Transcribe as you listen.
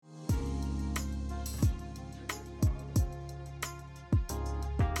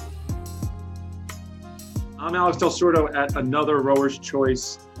I'm Alex Del Sordo at another Rower's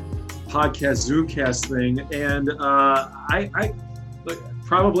Choice podcast Zoomcast thing, and I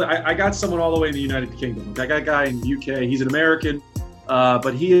got someone all the way in the United Kingdom. I got a guy in the UK. He's an American,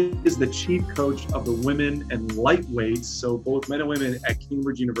 but he is the chief coach of the women and lightweights, so both men and women at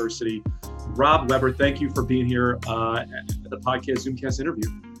Cambridge University. Rob Weber, thank you for being here at the podcast Zoomcast interview.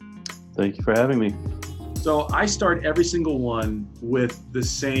 Thank you for having me. So I start every single one with the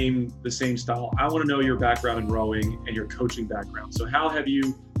same style. I want to know your background in rowing and your coaching background. So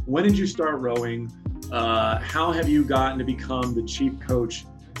when did you start rowing? How have you gotten to become the chief coach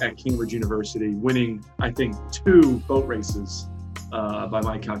at Cambridge University, winning, I think, 2 boat races by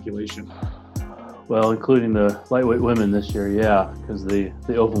my calculation? Well, including the lightweight women this year, yeah, because the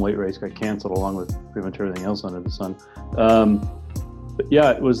open weight race got canceled along with pretty much everything else under the sun. But yeah,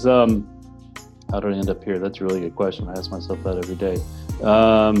 it was, how did I end up here? That's a really good question. I ask myself that every day.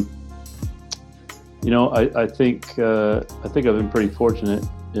 I think I've been pretty fortunate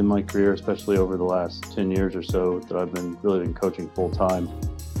in my career, especially over the last 10 years or so, that I've been coaching full time.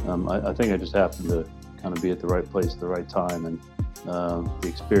 I think I just happened to kind of be at the right place at the right time, and the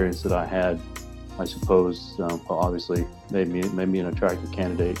experience that I had, I suppose, obviously made me an attractive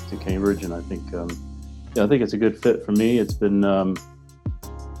candidate to Cambridge, and I think it's a good fit for me. It's been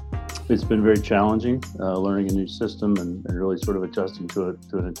very challenging, learning a new system and really sort of adjusting to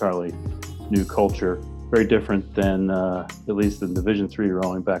an entirely new culture. Very different than at least in Division III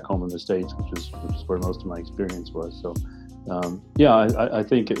rowing back home in the States, which is where most of my experience was. So, I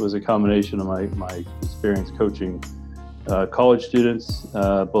think it was a combination of my experience coaching college students,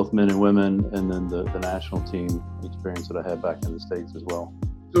 both men and women, and then the national team experience that I had back in the States as well.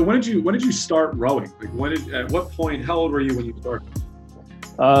 So when did you start rowing? At what point? How old were you when you started?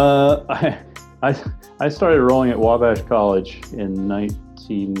 I started rowing at Wabash College in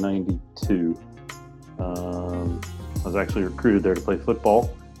 1992. I was actually recruited there to play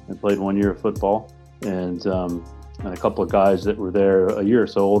football, and played 1 year of football. And a couple of guys that were there a year or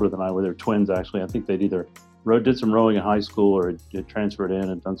so older than I were, they're twins actually. I think they'd either did some rowing in high school or had transferred in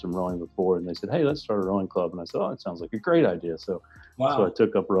and done some rowing before. And they said, "Hey, let's start a rowing club." And I said, "Oh, it sounds like a great idea." So, wow. So I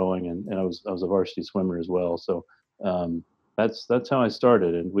took up rowing, and I was a varsity swimmer as well. So that's how I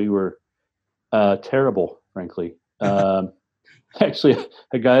started, and we were terrible, frankly. Actually,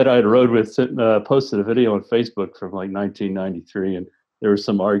 a guy that I had rowed with posted a video on Facebook from like 1993, and there was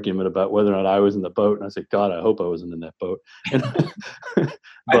some argument about whether or not I was in the boat, and I said, "God, I hope I wasn't in that boat." I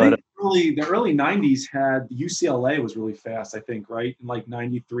think the early 90s had UCLA was really fast, I think, right? In like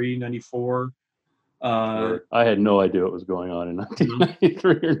 93, 94. I had no idea what was going on in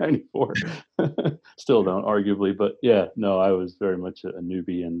 1993 or 94. Still don't, arguably, but yeah, no, I was very much a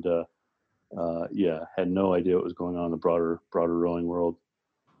newbie, and had no idea what was going on in the broader rowing world.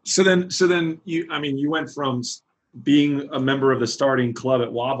 So then you went from being a member of the starting club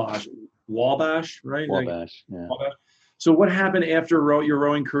at Wabash, right? Wabash, yeah. Wabash. So what happened after your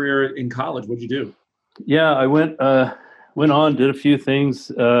rowing career in college? What'd you do? Yeah, I went on, did a few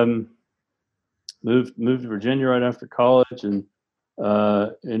things. Moved to Virginia right after college, and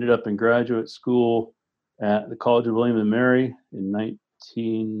ended up in graduate school at the College of William and Mary in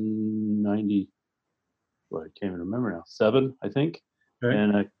 1990. Well, I can't even remember now. 7, I think. Okay.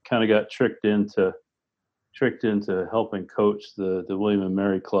 And I kind of got tricked into helping coach the William and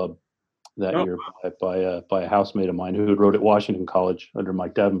Mary Club that year by a housemate of mine who had rowed at Washington College under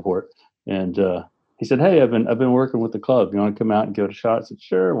Mike Davenport. And he said, "Hey, I've been working with the club. You want to come out and give it a shot?" I said,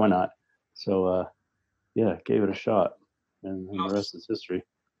 "Sure, why not?" So gave it a shot, and the rest is history.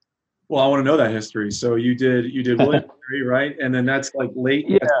 Well, I want to know that history. So you did William and Mary, right? And then that's like late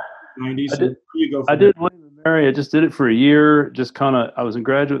 90s. I did William and Mary. I just did it for a year. Just I was in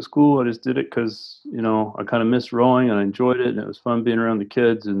graduate school. I just did it because I kind of missed rowing and I enjoyed it, and it was fun being around the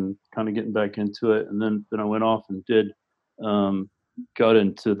kids and kind of getting back into it. And then I went off and got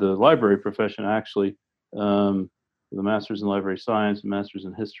into the library profession actually, with a master's in library science and master's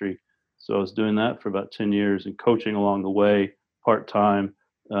in history. So I was doing that for about 10 years and coaching along the way, part-time.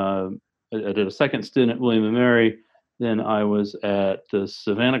 I did a second stint at William & Mary. Then I was at the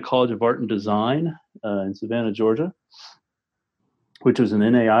Savannah College of Art and Design in Savannah, Georgia, which was an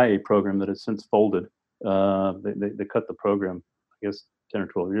NAIA program that has since folded. They cut the program, I guess, 10 or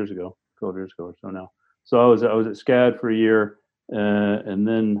 12 years ago or so now. So I was at SCAD for a year, and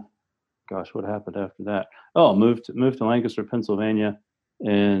then, gosh, what happened after that? Oh, moved to Lancaster, Pennsylvania,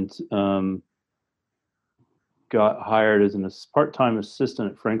 and got hired as a part-time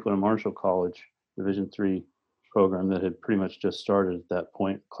assistant at Franklin and Marshall College, Division III program that had pretty much just started at that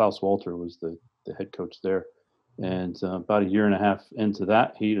point. Klaus Walter was the head coach there. And about a year and a half into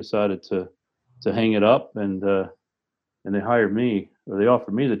that, he decided to to hang it up, and they hired me, or they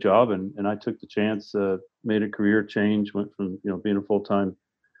offered me the job, and I took the chance. Made a career change, went from being a full-time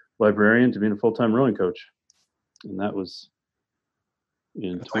librarian to being a full-time rowing coach, and that was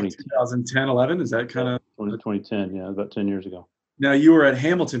in That's like 2010, 11. Is that kind of 2010? Yeah, about 10 years ago. Now you were at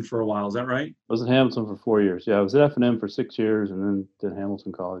Hamilton for a while. Is that right? I was at Hamilton for 4 years. Yeah, I was at F&M for 6 years, and then did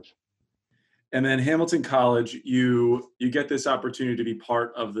Hamilton College. And then Hamilton College, you get this opportunity to be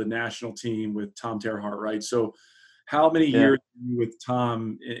part of the national team with Tom Terhart, right? So, how many years were you with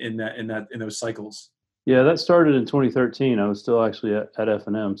Tom in those cycles? Yeah, that started in 2013. I was still actually at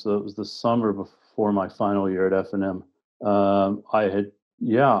F&M, so it was the summer before my final year at F&M. I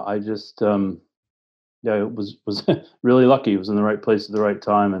just was really lucky. It was in the right place at the right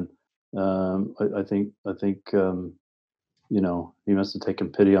time, and I think he must have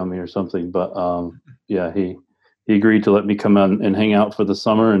taken pity on me or something. But he agreed to let me come out and hang out for the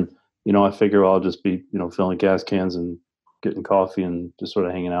summer, and I figure I'll just be filling gas cans and getting coffee and just sort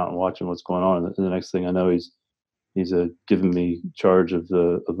of hanging out and watching what's going on. And the next thing I know, he's given me charge of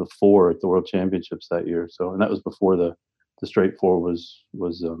the four at the World Championships that year. So, and that was before the straight four was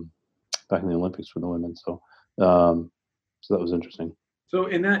back in the Olympics for the women. So that was interesting. So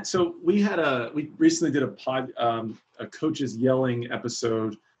we recently did a coaches yelling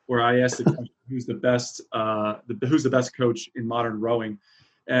episode where I asked the question, who's the best coach in modern rowing,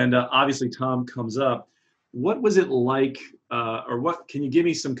 and obviously Tom comes up. What was it like, can you give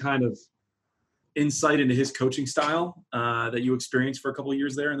me some kind of insight into his coaching style that you experienced for a couple of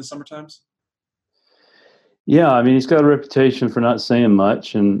years there in the summer times? Yeah, I mean, he's got a reputation for not saying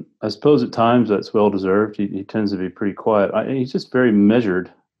much, and I suppose at times that's well deserved. He tends to be pretty quiet. He's just very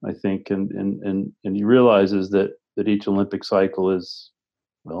measured, I think, and he realizes that each Olympic cycle is,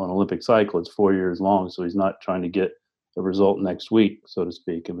 well, an Olympic cycle. It's 4 years long, so he's not trying to get a result next week, so to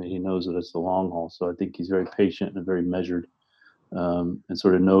speak. I mean, he knows that it's the long haul, so I think he's very patient and very measured, and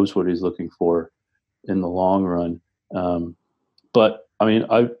sort of knows what he's looking for in the long run. But I mean,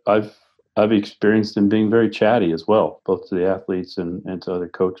 I've experienced him being very chatty as well, both to the athletes and to other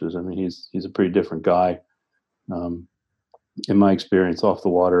coaches. I mean, he's a pretty different guy, in my experience, off the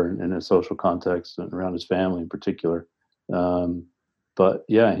water and in a social context and around his family in particular. But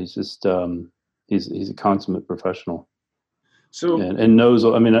yeah, he's just he's a consummate professional. So and knows.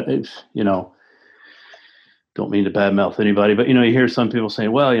 I mean, don't mean to badmouth anybody, but you hear some people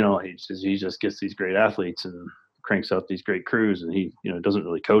saying, well, he just gets these great athletes and cranks out these great crews, and he doesn't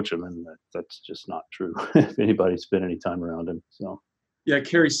really coach them, and that's just not true. If anybody spent any time around him. So yeah,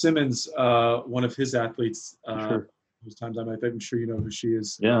 Carrie Simmons, one of his athletes, sure. Those times I'm sure you know who she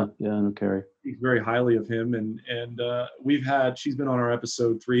is. Yeah, I know Carrie. Speaks very highly of him, and she's been on our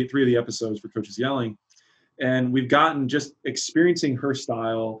episode three of the episodes for Coaches Yelling, and we've gotten, just experiencing her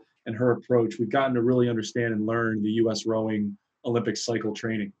style and her approach, we've gotten to really understand and learn the U.S. rowing Olympic cycle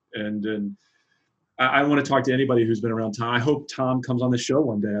training, and I want to talk to anybody who's been around Tom. I hope Tom comes on the show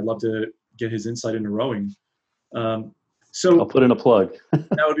one day. I'd love to get his insight into rowing. So I'll put in a plug.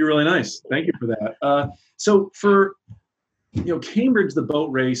 That would be really nice. Thank you for that. So for Cambridge, the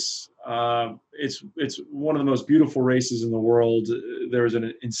boat race, it's one of the most beautiful races in the world. There's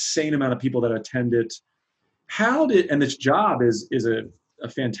an insane amount of people that attend it. And this job is a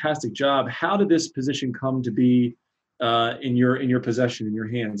fantastic job. How did this position come to be in your possession, in your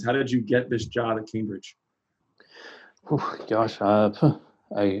hands? How did you get this job at Cambridge? Oh, gosh, I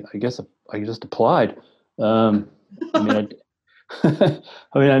guess I just applied. I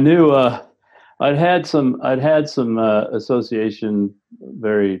knew I'd had some association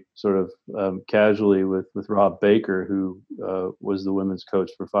very sort of casually with Rob Baker, who was the women's coach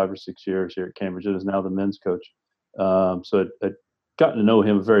for 5 or 6 years here at Cambridge and is now the men's coach. So I'd gotten to know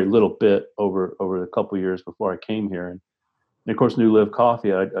him a very little bit over the couple of years before I came here, and of course knew Liv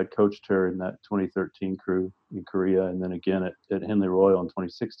Coffey. I coached her in that 2013 crew in Korea, and then again at Henley Royal in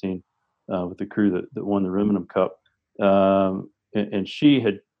 2016 with the crew that won the Rimenham Cup. And she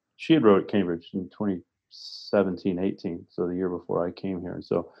had rowed at Cambridge in 2017-18, so the year before I came here. And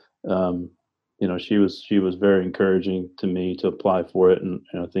so, she was very encouraging to me to apply for it, and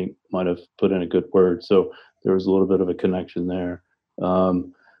I think might have put in a good word. So there was a little bit of a connection there.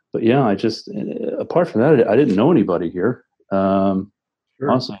 But yeah, apart from that, I didn't know anybody here. Sure.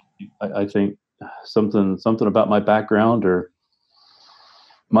 Honestly, I think something about my background or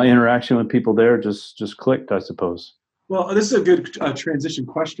my interaction with people there just clicked, I suppose. Well, this is a good transition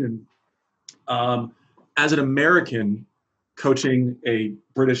question. As an American coaching a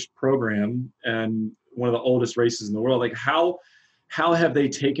British program and one of the oldest races in the world, like how have they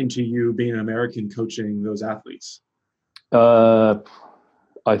taken to you being an American coaching those athletes? I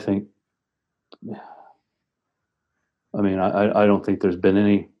think I mean, I don't think there's been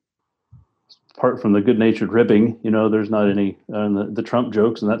any, apart from the good-natured ribbing, there's not any the Trump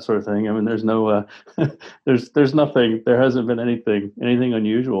jokes and that sort of thing. I mean, there's no there's nothing. There hasn't been anything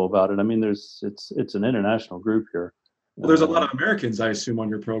unusual about it. I mean, it's an international group here. Well, there's a lot of Americans, I assume, on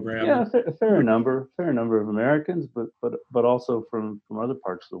your program. Yeah, a fair number of Americans, but also from other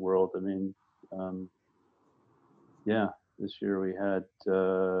parts of the world. I mean, yeah, this year we had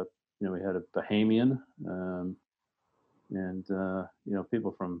we had a Bahamian, and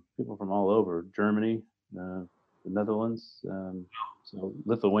people from all over Germany, the Netherlands, so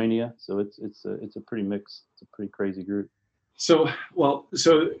Lithuania. So it's a pretty mixed, it's a pretty crazy group. So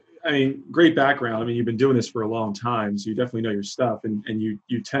I mean, great background. I mean, you've been doing this for a long time, so you definitely know your stuff, and you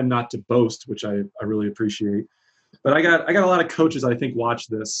tend not to boast, which I really appreciate. But I got a lot of coaches I think watch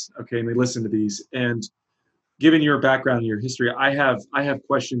this, okay, and they listen to these. And given your background and your history, I have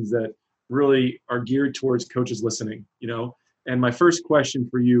questions that really are geared towards coaches listening. And my first question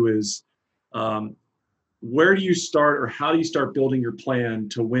for you is, where do you start, or how do you start building your plan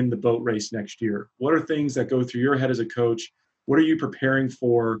to win the boat race next year? What are things that go through your head as a coach? What are you preparing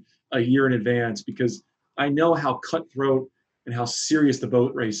for a year in advance? Because I know how cutthroat and how serious the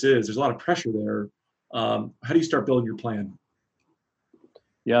boat race is. There's a lot of pressure there. How do you start building your plan?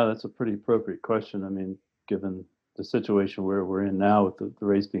 Yeah, that's a pretty appropriate question. I mean, given the situation where we're in now with the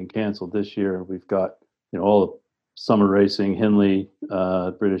race being canceled this year, we've got all the summer racing, Hindley,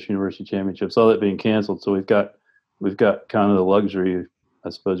 British University Championships, all that being canceled. So we've got kind of the luxury, I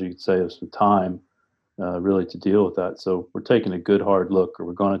suppose you could say, of some time really to deal with that. So we're taking a good hard look, or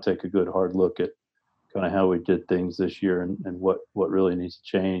we're going to take a good hard look at kind of how we did things this year and what really needs to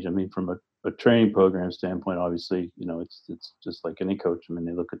change. I mean, from a training program standpoint, obviously, it's just like any coach. I mean,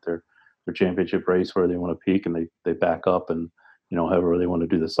 they look at their championship race where they want to peak, and they back up, and however they want to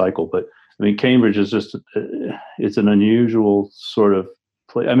do the cycle. But I mean, Cambridge is just it's an unusual sort of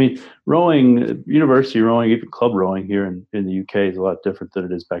play. I mean, rowing, university rowing, even club rowing here in the UK is a lot different than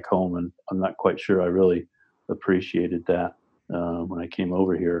it is back home, and I'm not quite sure I really appreciated that when I came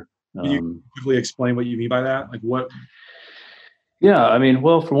over here. Can you quickly explain what you mean by that? Like what? Yeah, I mean,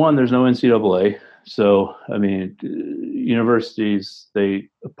 well, for one, there's no NCAA. So, I mean, universities,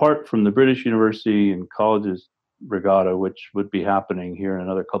 apart from the British University and colleges regatta, which would be happening here in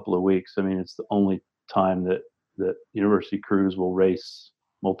another couple of weeks, I mean, it's the only time that university crews will race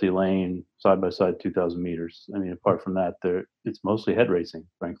multi-lane, side-by-side 2,000 meters. I mean, apart from that, it's mostly head racing,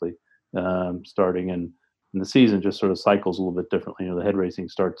 frankly, starting in the season just sort of cycles a little bit differently. The head racing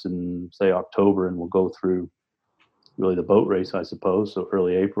starts in, say, October, and will go through really the boat race, I suppose, so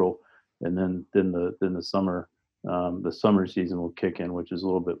early April, and then the summer season will kick in, which is a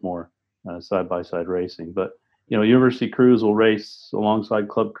little bit more side-by-side racing. But university crews will race alongside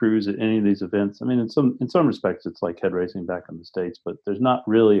club crews at any of these events. I mean, in some respects, it's like head racing back in the States, but there's not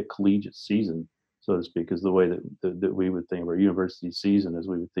really a collegiate season, so to speak, is the way that we would think of our university season as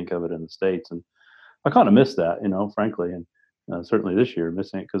we would think of it in the States. And I kind of miss that, frankly, and certainly this year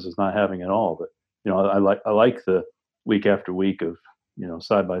missing it because it's not having it all. But I like the week after week of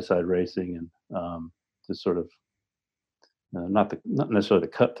side by side racing, and just sort of not necessarily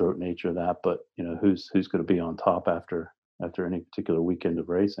the cutthroat nature of that, but who's going to be on top after any particular weekend of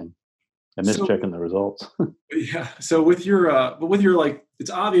racing. I miss checking the results. Yeah. So with your like,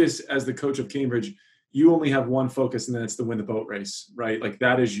 it's obvious as the coach of Cambridge, you only have one focus, and then it's to win the boat race, right? Like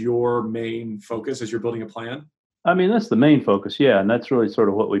that is your main focus as you're building a plan. I mean, that's the main focus, yeah, and that's really sort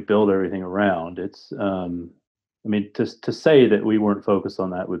of what we build everything around. It's, I mean, to say that we weren't focused on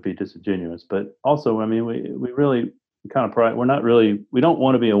that would be disingenuous, but also, I mean, we really kind of pride. We don't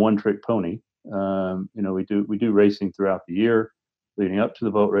want to be a one-trick pony. We do racing throughout the year, leading up to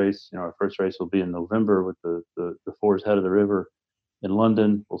the boat race. Our first race will be in November with the Fours Head of the River in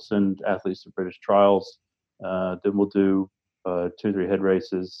London. We'll send athletes to British trials. Then we'll do 2 or 3 head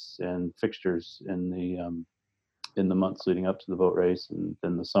races and fixtures in the months leading up to the boat race, and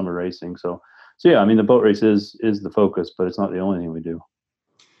then the summer racing. So yeah, I mean, the boat race is the focus, but it's not the only thing we do.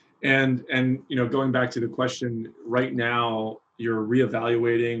 And going back to the question, right now you're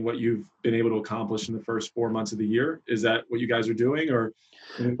reevaluating what you've been able to accomplish in the first 4 months of the year. Is that what you guys are doing, or?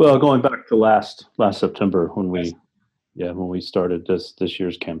 Well, going back to last September when we started this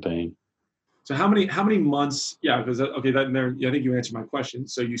year's campaign. So how many months? Yeah, because I think you answered my question.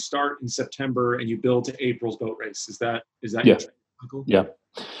 So you start in September and you build to April's boat race. Is that yeah.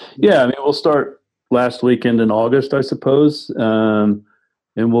 Yeah. I mean, we'll start last weekend in August, I suppose, and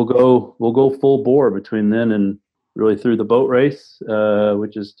we'll go full bore between then and really through the boat race,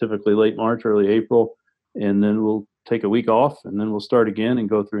 which is typically late March, early April, and then we'll take a week off, and then we'll start again and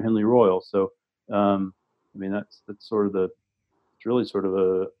go through Hindley Royal. So I mean, that's sort of it's really sort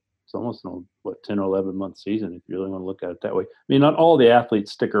of it's almost an 10 or 11 month season if you really want to look at it that way. I mean, not all the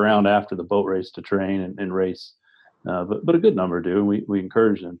athletes stick around after the boat race to train and race, but a good number do, and we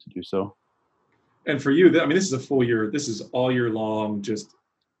encourage them to do so. And for you, I mean, this is a full year. This is all year long, just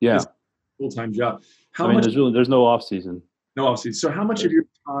Yeah, full-time job. How much? There's no off season. No off season. So how much of your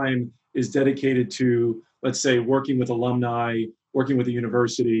time is dedicated to, let's say, working with alumni, working with the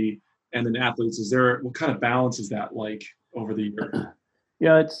university, and then athletes? What kind of balance is that like over the year?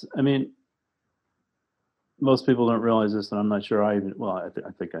 Yeah, I mean, most people don't realize this, and I'm not sure I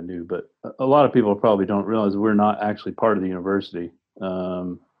think I knew, but a lot of people probably don't realize we're not actually part of the university. I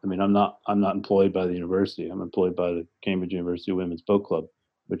mean, I'm not employed by the university. I'm employed by the Cambridge University Women's Boat Club,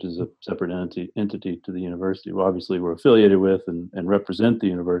 which is a separate entity to the university. Well, obviously, we're affiliated with and represent the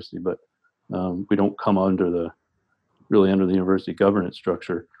university, but we don't come under the university governance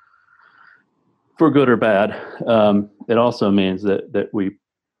structure, for good or bad. It also means that we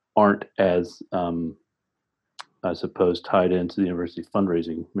aren't as I suppose, tied into the university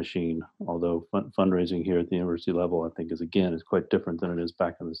fundraising machine, although fundraising here at the university level, I think, is quite different than it is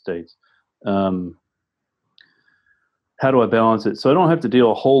back in the States. How do I balance it? So I don't have to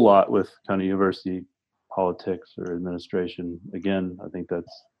deal a whole lot with kind of university politics or administration. Again, I think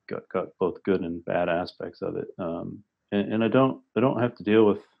that's got both good and bad aspects of it. And I don't have to deal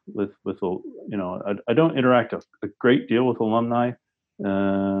with I don't interact a great deal with alumni.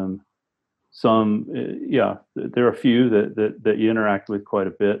 There are a few that you interact with quite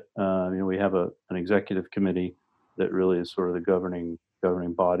a bit. We have an executive committee that really is sort of the governing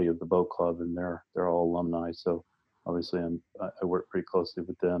body of the boat club, and they're all alumni. So obviously, I work pretty closely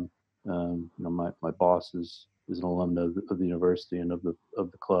with them. My boss is an alumna of the university and of the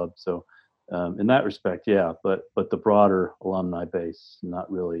club. So in that respect, yeah. But the broader alumni base, not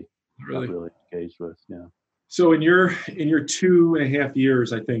really engaged with. Yeah. So in your 2.5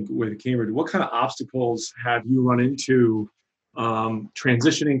 years, I think, with Cambridge, what kind of obstacles have you run into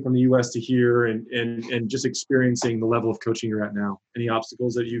transitioning from the U.S. to here and just experiencing the level of coaching you're at now? Any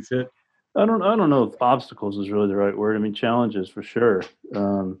obstacles that you've hit? I don't know if obstacles is really the right word. I mean, challenges for sure.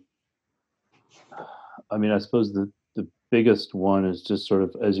 I mean, I suppose the biggest one is just sort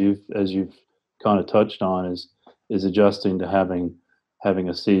of as you've kind of touched on is adjusting to having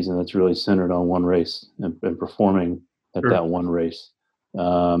a season that's really centered on one race and performing at that one race.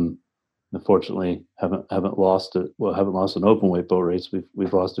 Unfortunately, haven't lost an open weight boat race.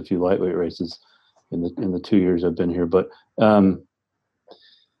 We've lost a few lightweight races in the 2 years I've been here, but I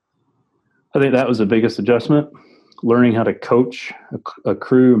think that was the biggest adjustment. Learning how to coach a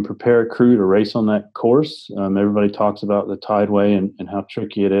crew and prepare a crew to race on that course. Everybody talks about the tideway and how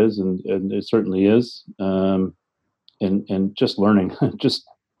tricky it is, and it certainly is. And just learning, from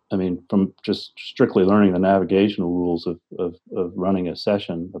just strictly learning the navigational rules of running a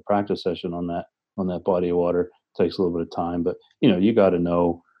practice session on that body of water takes a little bit of time. But you got to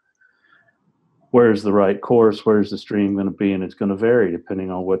know where's the right course, where's the stream going to be, and it's going to vary depending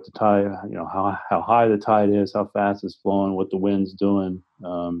on what the tide, how high the tide is, how fast it's flowing, what the wind's doing.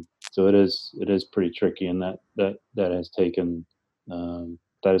 So it is pretty tricky, and that has taken a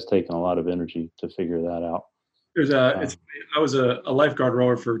lot of energy to figure that out. I was a lifeguard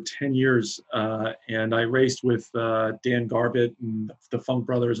rower for 10 years, and I raced with Dan Garbett and the Funk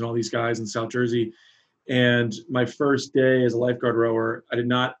Brothers and all these guys in South Jersey. And my first day as a lifeguard rower,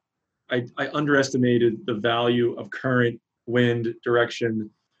 I underestimated the value of current, wind, direction.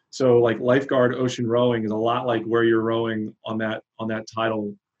 So like lifeguard ocean rowing is a lot like where you're rowing on that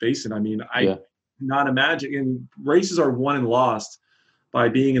tidal basin. I mean, I cannot imagine. And races are won and lost by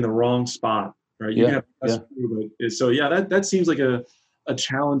being in the wrong spot. Right. You can have the best crew, but so that seems like a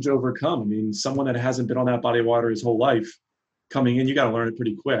challenge to overcome. I mean, someone that hasn't been on that body of water his whole life coming in, you got to learn it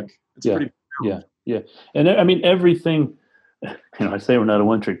pretty quick. It's pretty challenge. Yeah. And I mean, everything, I say we're not a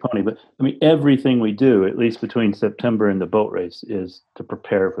one-trick pony, but I mean, everything we do, at least between September and the boat race, is to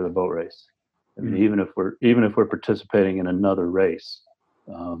prepare for the boat race. I mean, even if we're participating in another race,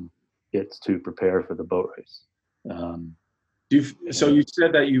 it's to prepare for the boat race. So you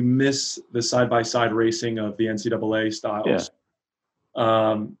said that you miss the side-by-side racing of the NCAA styles.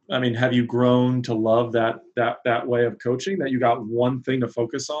 Yeah. I mean, have you grown to love that way of coaching, that you got one thing to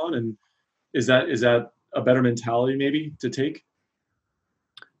focus on? And is that a better mentality maybe to take?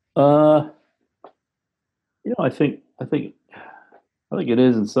 I think it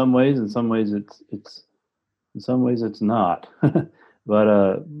is in some ways. In some ways it's not.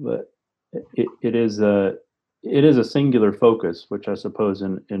 but it is a singular focus, which I suppose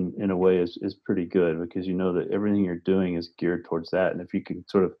in a way is pretty good, because you know that everything you're doing is geared towards that. And if you can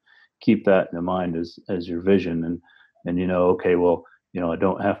sort of keep that in mind as your vision, and okay, well, I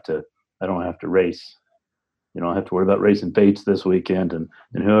don't have to race. I don't have to worry about racing Bates this weekend and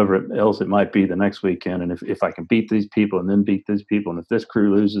whoever else it might be the next weekend. And if I can beat these people and then beat these people, and if this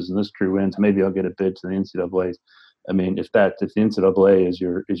crew loses and this crew wins, maybe I'll get a bid to the NCAA's. I mean, if the NCAA is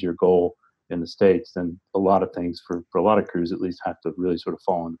your goal in the States, then a lot of things for a lot of crews at least have to really sort of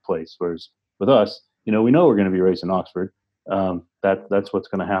fall into place. Whereas with us, we know we're going to be racing Oxford. That's what's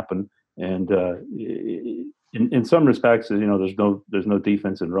going to happen. And in some respects, there's no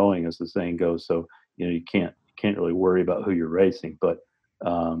defense in rowing, as the saying goes. So you can't really worry about who you're racing, but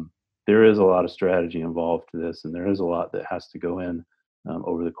there is a lot of strategy involved to this, and there is a lot that has to go in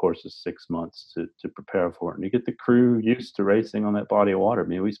over the course of 6 months to prepare for it and to get the crew used to racing on that body of water. I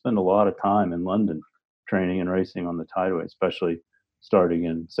mean, we spend a lot of time in London training and racing on the Tideway, especially starting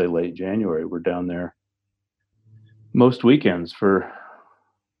in, say, late January. We're down there most weekends for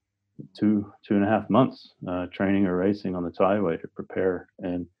 2.5 months training or racing on the Tideway to prepare.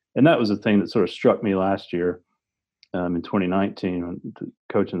 And that was the thing that sort of struck me last year in 2019 when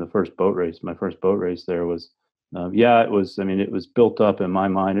coaching the first boat race. My first boat race there was, it was built up in my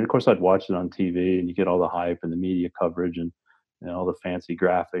mind. And of course, I'd watched it on TV, and you get all the hype and the media coverage and all the fancy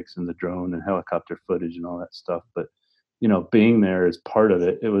graphics and the drone and helicopter footage and all that stuff. But, being there as part of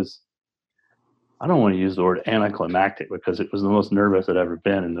it, it was, I don't want to use the word anticlimactic because it was the most nervous I'd ever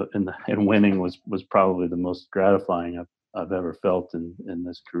been. And winning was probably the most gratifying I've ever felt in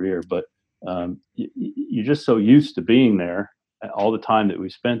this career. But you're just so used to being there all the time that we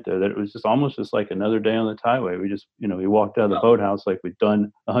spent there that it was just almost just like another day on the Tideway. We just, we walked out of the boathouse like we've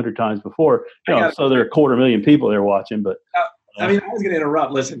done 100 times before. So there are 250,000 people there watching. But I was going to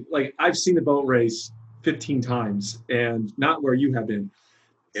interrupt. Listen, like I've seen the boat race 15 times, and not where you have been.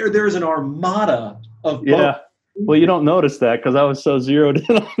 There's an armada of boats. Well, you don't notice that because I was so zeroed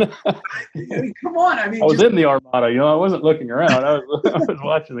in on that. Come on. I was in the armada. I wasn't looking around. I was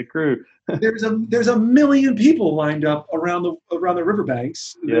watching the crew. There's a million people lined up around the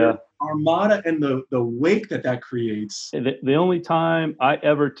riverbanks. Yeah. Armada and the wake that creates. The only time I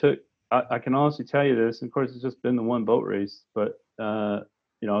ever took, I can honestly tell you this. Of course, it's just been the one boat race, but I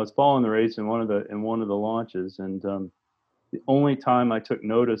was following the race in one of the launches, and the only time I took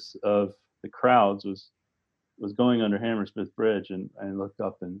notice of the crowds was going under Hammersmith Bridge, and looked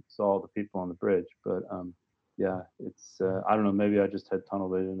up and saw the people on the bridge. But it's I don't know, maybe I just had tunnel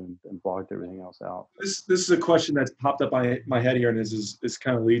vision and blocked everything else out. This is a question that's popped up my head here, and this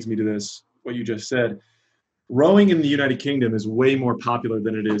kind of leads me to this, what you just said. Rowing in the United Kingdom is way more popular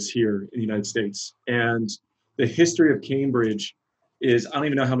than it is here in the United States. And the history of Cambridge is, I don't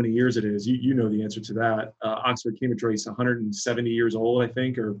even know how many years it is. You know the answer to that. Oxford Cambridge race, 170 years old, I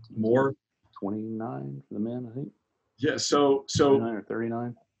think, or more. 29 for the men, I think. Yeah, so 29 or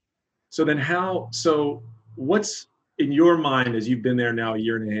 39. So then what's in your mind, as you've been there now a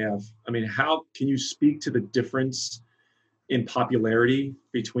year and a half, I mean, how can you speak to the difference in popularity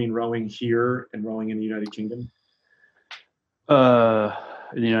between rowing here and rowing in the United Kingdom? In the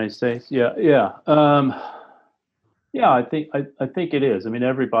United States? Yeah. I think it is. I mean,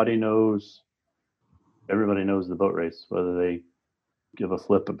 everybody knows the boat race, whether they give a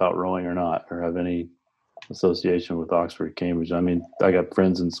flip about rowing or not, or have any association with Oxford, Cambridge. I mean, I got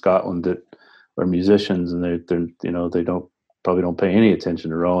friends in Scotland that are musicians, and they probably don't pay any attention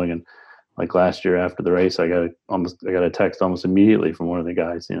to rowing. And like last year after the race, I got a text almost immediately from one of the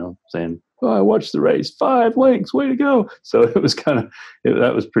guys, saying, "Oh, I watched the race, 5 lengths, way to go!" So it was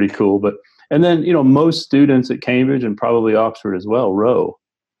that was pretty cool. But and then most students at Cambridge and probably Oxford as well row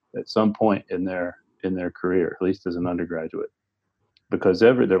at some point in their career, at least as an undergraduate, because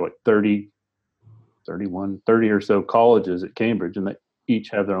there are like 30 or so colleges at Cambridge, and they each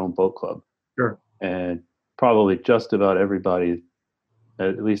have their own boat club. Sure. And probably just about everybody,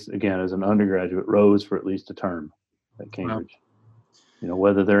 at least again as an undergraduate, rows for at least a term at Cambridge. Wow.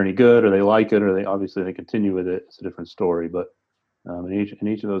 Whether they're any good or they like it or they continue with it, it's a different story. But and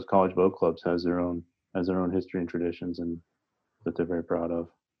each of those college boat clubs has their own history and traditions, and that they're very proud of.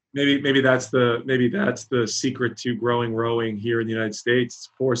 Maybe that's the secret to growing rowing here in the United States. It's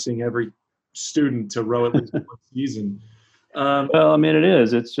forcing every student to row at least one season. Well, I mean, it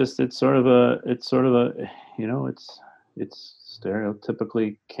is. It's sort of a it's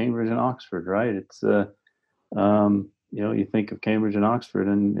stereotypically Cambridge and Oxford, right? It's you think of Cambridge and Oxford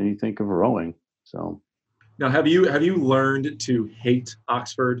and you think of rowing. So now, have you learned to hate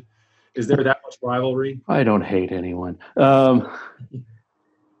Oxford? Is there that much rivalry? I don't hate anyone.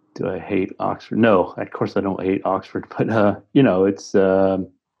 Do I hate Oxford? No, of course I don't hate Oxford, but it's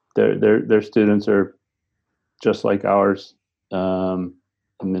their students are just like ours.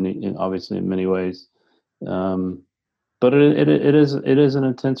 obviously in many ways. But it is an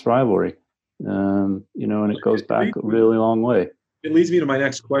intense rivalry, and it goes back a really long way. It leads me to my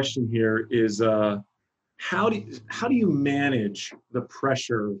next question here is, how do you manage the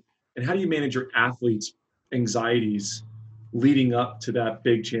pressure, and how do you manage your athletes' anxieties leading up to that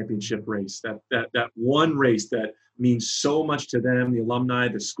big championship race, that one race that means so much to them, the alumni,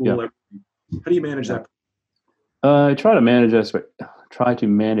 the school, everything. How do you manage that? I try to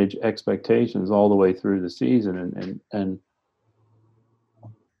manage expectations all the way through the season, and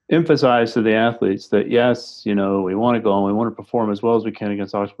emphasize to the athletes that yes, we want to go and we want to perform as well as we can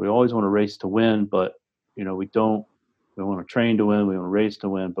against Oxford. We always want to race to win, but we want to train to win, we want to race to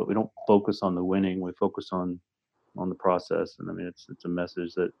win, but we don't focus on the winning. We focus on the process. And I mean, it's a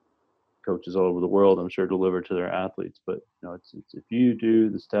message that coaches all over the world, I'm sure, deliver to their athletes. But it's if you do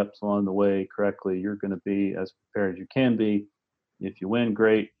the steps along the way correctly, you're going to be as prepared as you can be. If you win,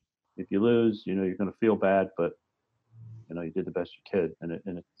 great. If you lose, you're going to feel bad, but you did the best you could. And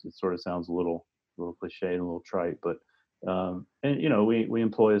it sort of sounds a little cliche and a little trite, but we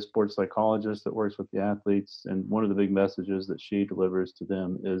employ a sports psychologist that works with the athletes, and one of the big messages that she delivers to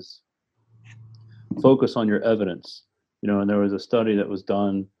them is focus on your evidence. And there was a study that was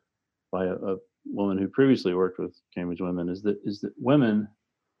done by a woman who previously worked with Cambridge Women, is that women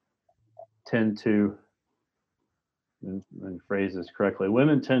tend to, let me phrase this correctly,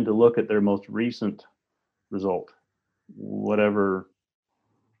 women tend to look at their most recent result, whatever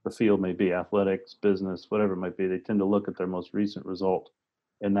the field may be, athletics, business, whatever it might be. They tend to look at their most recent result,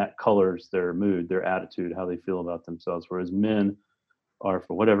 and that colors their mood, their attitude, how they feel about themselves. Whereas men are,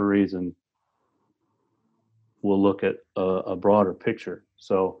 for whatever reason, will look at a broader picture.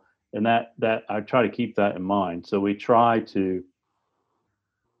 So, and that I try to keep that in mind. So we try to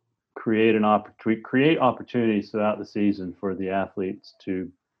create opportunities throughout the season for the athletes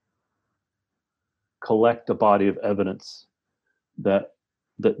to collect a body of evidence that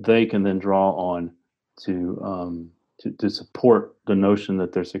they can then draw on to support the notion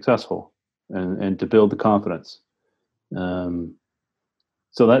that they're successful and to build the confidence.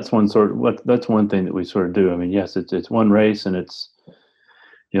 So that's one thing that we sort of do. I mean, yes, it's one race, and it's,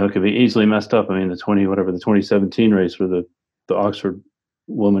 it could be easily messed up. I mean, the 2017 race where the Oxford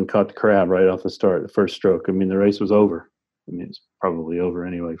woman caught the crab right off the start, the first stroke. I mean, the race was over. I mean, it's probably over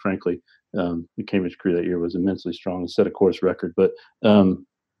anyway, frankly. The Cambridge crew that year was immensely strong, set a course record, but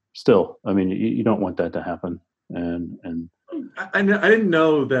still, I mean, you don't want that to happen. And I didn't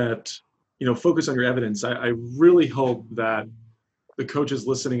know that, focus on your evidence. I really hope that the coaches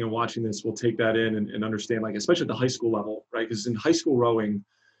listening and watching this will take that in and understand, like, especially at the high school level, right? Because in high school rowing,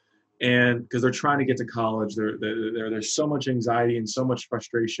 and because they're trying to get to college, there's so much anxiety and so much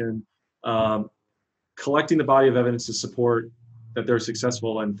frustration. Collecting the body of evidence to support that they're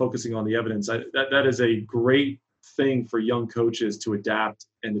successful and focusing on the evidence, that is a great thing for young coaches to adapt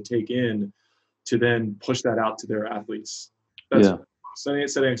and to take in, to then push that out to their athletes. That's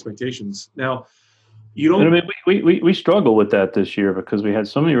setting expectations. Now, you don't. I mean, we struggle with that this year because we had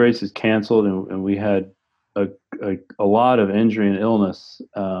so many races canceled, and we had a lot of injury and illness,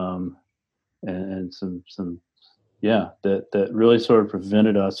 and some that really sort of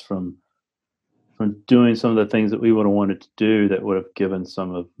prevented us from doing some of the things that we would have wanted to do that would have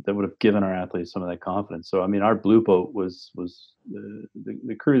given our athletes some of that confidence. So I mean, our blue boat was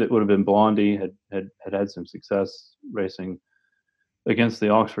the crew that would have been Blondie had some success racing against the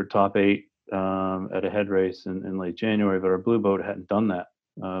Oxford top 8 at a head race in late January, but our blue boat hadn't done that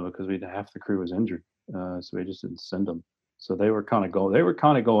because half the crew was injured, so we just didn't send them. So they were kind of going. They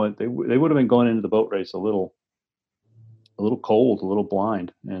would have been going into the boat race a little cold, a little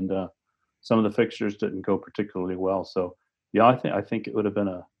blind, and some of the fixtures didn't go particularly well. So yeah, I think it would have been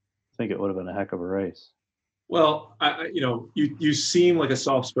a heck of a race. Well, you seem like a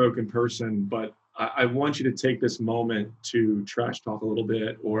soft-spoken person, but I want you to take this moment to trash talk a little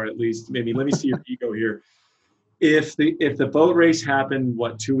bit, or at least maybe let me see your ego here. If the boat race happened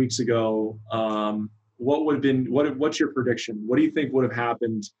 2 weeks ago, what would have been what's your prediction? What do you think would have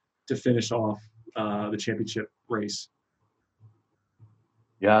happened to finish off the championship race?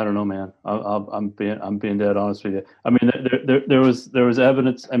 Yeah, I don't know, man. I'm being dead honest with you. I mean, there was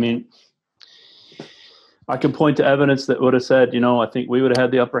evidence. I mean, I can point to evidence that would have said, I think we would have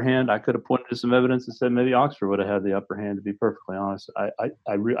had the upper hand. I could have pointed to some evidence that said maybe Oxford would have had the upper hand, to be perfectly honest. I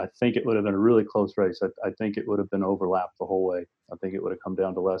think it would have been a really close race. I think it would have been overlapped the whole way. I think it would have come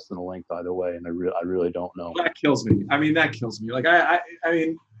down to less than a length either way, and I really don't know. That kills me. I mean, that kills me. Like, I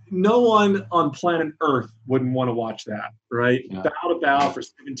mean, no one on planet Earth wouldn't want to watch that, right? Yeah. Bow to bow for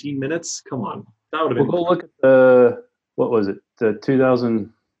 17 minutes. Come on. That would have been. We'll go look at what was it, the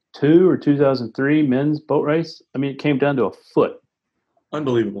 2002 or 2003 men's boat race? I mean, it came down to a foot.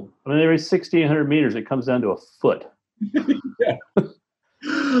 Unbelievable. I mean, they race 1,600 meters. It comes down to a foot. Yeah.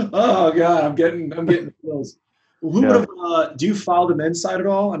 Oh God, I'm getting chills. Who would have? Do you follow the men's side at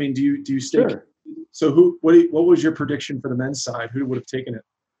all? I mean, do you stay? Sure. So what was your prediction for the men's side? Who would have taken it?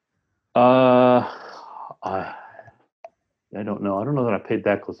 I don't know. I don't know that I paid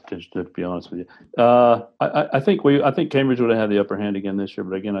that close attention to be honest with you. I think Cambridge would have had the upper hand again this year,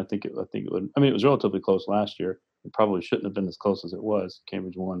 but again, I think it would. I mean, it was relatively close last year. It probably shouldn't have been as close as it was.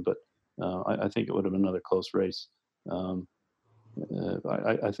 Cambridge won, but I think it would have been another close race. I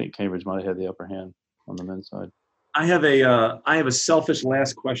think Cambridge might have had the upper hand on the men's side. I have a selfish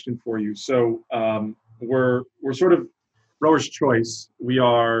last question for you. So we're sort of rower's choice. We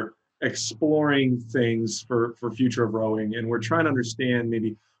are exploring things for future of rowing, and we're trying to understand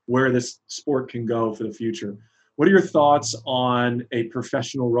maybe where this sport can go for the future. What are your thoughts on a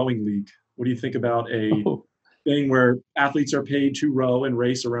professional rowing league? What do you think about a thing where athletes are paid to row and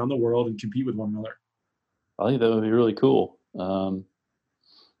race around the world and compete with one another? I think that would be really cool.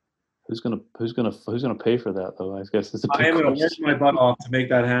 Who's gonna pay for that though? I guess it's a big I am going question. to work my butt off to make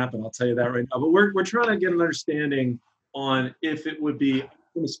that happen. I'll tell you that right now. But we're trying to get an understanding on if it would be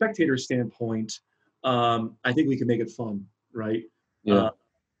from a spectator standpoint. I think we can make it fun, right? Yeah.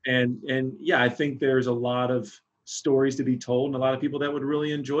 And yeah, I think there's a lot of stories to be told and a lot of people that would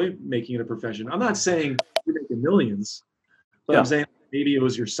really enjoy making it a profession. I'm not saying you're making millions, but I'm saying maybe it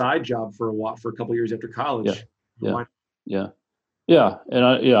was your side job for a couple of years after college. Yeah. And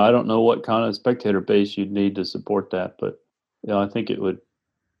I don't know what kind of spectator base you'd need to support that, but I think it would.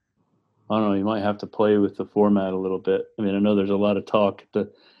 I don't know. You might have to play with the format a little bit. I mean, I know there's a lot of talk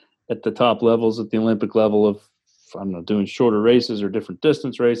at the top levels, at the Olympic level, of I don't know, doing shorter races or different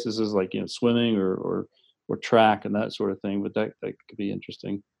distance races, is like swimming or track and that sort of thing. But that could be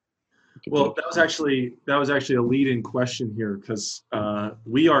interesting. Well, that was actually a lead-in question here, because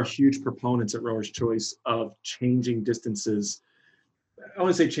we are huge proponents at Rower's Choice of changing distances. I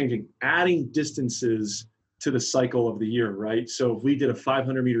want to say changing, adding distances to the cycle of the year, right? So if we did a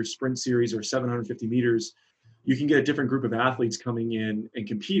 500-meter sprint series or 750 meters, you can get a different group of athletes coming in and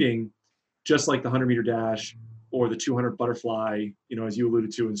competing, just like the 100-meter dash or the 200 butterfly, as you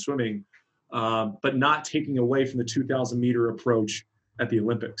alluded to in swimming, but not taking away from the 2,000-meter approach at the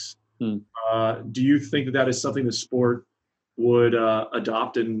Olympics. Do you think that is something the sport would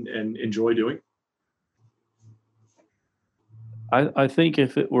adopt and enjoy doing? I think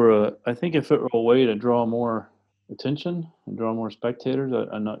if it were a way to draw more attention and draw more spectators,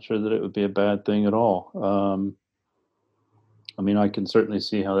 I'm not sure that it would be a bad thing at all. I mean, I can certainly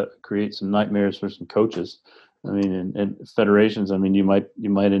see how that would create some nightmares for some coaches. I mean, and federations. I mean, you'd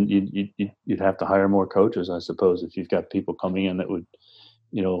have to hire more coaches, I suppose, if you've got people coming in that would,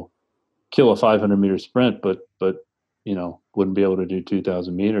 kill a 500-meter sprint, but wouldn't be able to do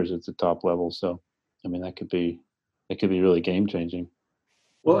 2,000 meters at the top level. So, I mean, that could be really game changing.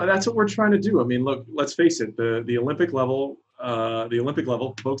 Well, that's what we're trying to do. I mean, look, let's face it, the Olympic level,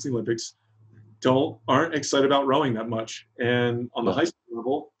 folks in the Olympics aren't excited about rowing that much. And on the high school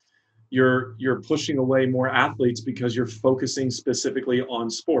level, you're pushing away more athletes because you're focusing specifically on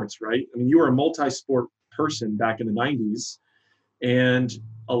sports, right? I mean, you were a multi-sport person back in the 90s, and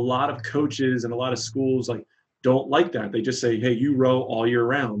a lot of coaches and a lot of schools don't like that. They just say, hey, you row all year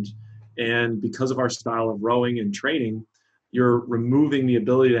round. And because of our style of rowing and training, you're removing the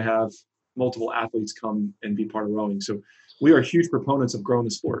ability to have multiple athletes come and be part of rowing. So we are huge proponents of growing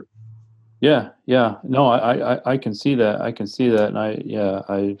the sport. Yeah. No, I can see that.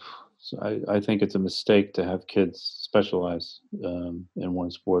 And I think it's a mistake to have kids specialize in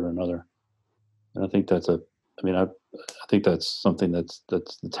one sport or another. And I think that's I think that's something that's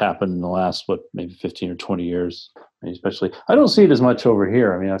happened in the last, maybe 15 or 20 years. I mean, especially, I don't see it as much over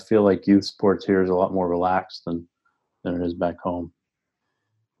here. I mean, I feel like youth sports here is a lot more relaxed than it is back home.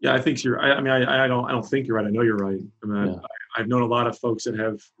 Yeah, I think I don't think you're right. I know you're right. I mean, I've known a lot of folks that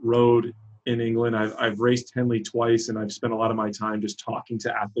have rowed in England. I've raced Henley twice, and I've spent a lot of my time just talking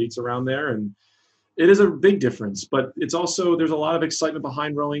to athletes around there. And it is a big difference, but it's also, there's a lot of excitement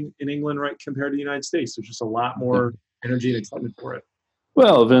behind rowing in England, right, compared to the United States. There's just a lot more energy and excitement for it.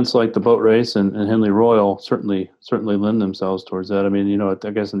 Well, events like the boat race and Henley Royal certainly lend themselves towards that. I mean, I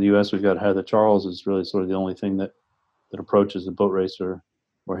guess in the U.S. we've got Heather Charles is really sort of the only thing that approaches the boat race or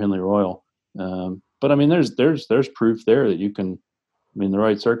Henley Royal. But I mean, there's proof there that you can, in the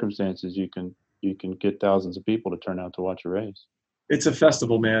right circumstances, you can get thousands of people to turn out to watch a race. It's a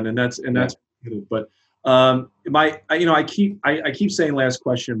festival, man, and that's. But I keep saying last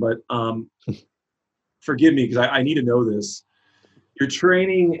question, but forgive me because I need to know this. You're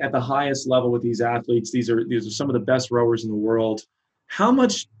training at the highest level with these athletes. These are some of the best rowers in the world. How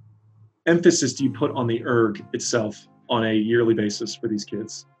much emphasis do you put on the erg itself on a yearly basis for these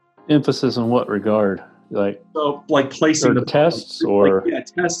kids? Emphasis in what regard? Like placing the tests boat, or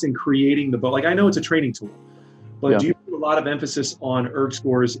tests and creating the boat. Like I know it's a training tool, but Yeah. do you put a lot of emphasis on erg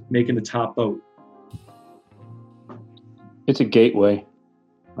scores making the top boat? It's a gateway,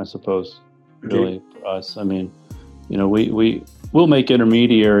 I suppose, really, for us. I mean, you know, we'll make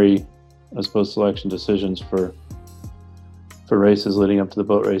intermediary, I suppose, selection decisions for races leading up to the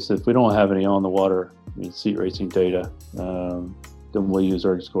boat race. If we don't have any on the water, seat racing data, then we'll use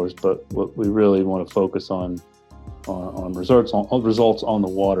erg scores. But what we really want to focus on results on the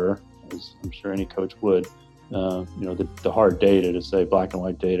water, as I'm sure any coach would. The hard data to say, black and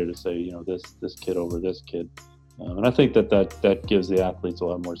white data to say, this kid over this kid. And I think that gives the athletes a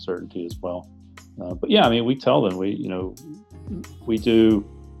lot more certainty as well. But yeah, we tell them, we do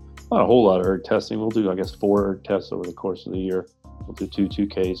not a whole lot of erg testing. We'll do, I guess, 4 erg tests over the course of the year. We'll do 2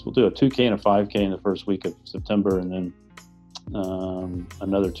 2Ks. We'll do a 2K and a 5K in the first week of September, and then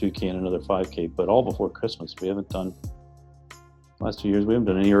another 2K and another 5K, but all before Christmas. We haven't done, last 2 years, we haven't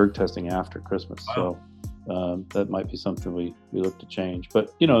done any erg testing after Christmas. Wow. So that might be something we look to change.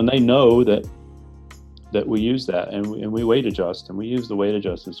 But, and they know that we use that, and we weight adjust, and we use the weight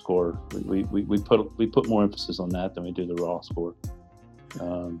adjusted score. We put more emphasis on that than we do the raw score.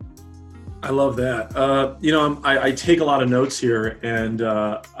 I love that. I take a lot of notes here, and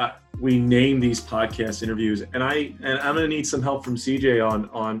we name these podcast interviews, and I'm going to need some help from CJ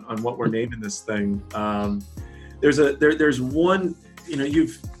on what we're naming this thing. There's one,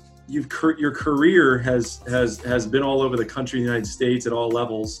 your career has been all over the country, in the United States at all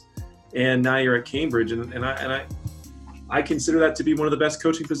levels, and now you're at Cambridge, and I consider that to be one of the best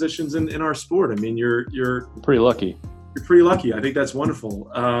coaching positions in our sport. You're pretty lucky. You're pretty lucky. I think that's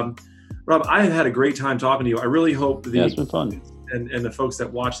wonderful. Rob, I have had a great time talking to you. I really hope it's been fun. And the folks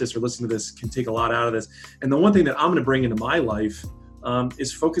that watch this or listen to this can take a lot out of this. And the one thing that I'm going to bring into my life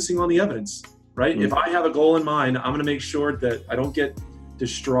is focusing on the evidence, right? Mm-hmm. If I have a goal in mind, I'm going to make sure that I don't get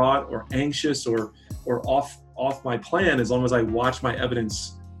distraught or anxious or off my plan as long as I watch my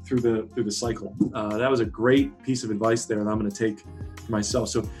evidence through the cycle. That was a great piece of advice there, and I'm going to take for myself.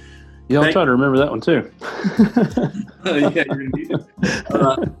 So. Yeah, I'll try to remember that one too. Yeah, you're going to need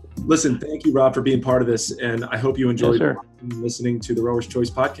it. Listen, thank you, Rob, for being part of this, and I hope you enjoyed listening to the Rower's Choice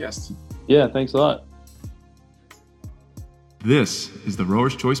podcast. Yeah, thanks a lot. This is the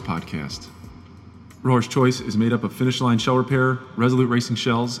Rower's Choice podcast. Rower's Choice is made up of Finish Line Shell Repair, Resolute Racing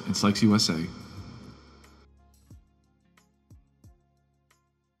Shells, and Sykes USA.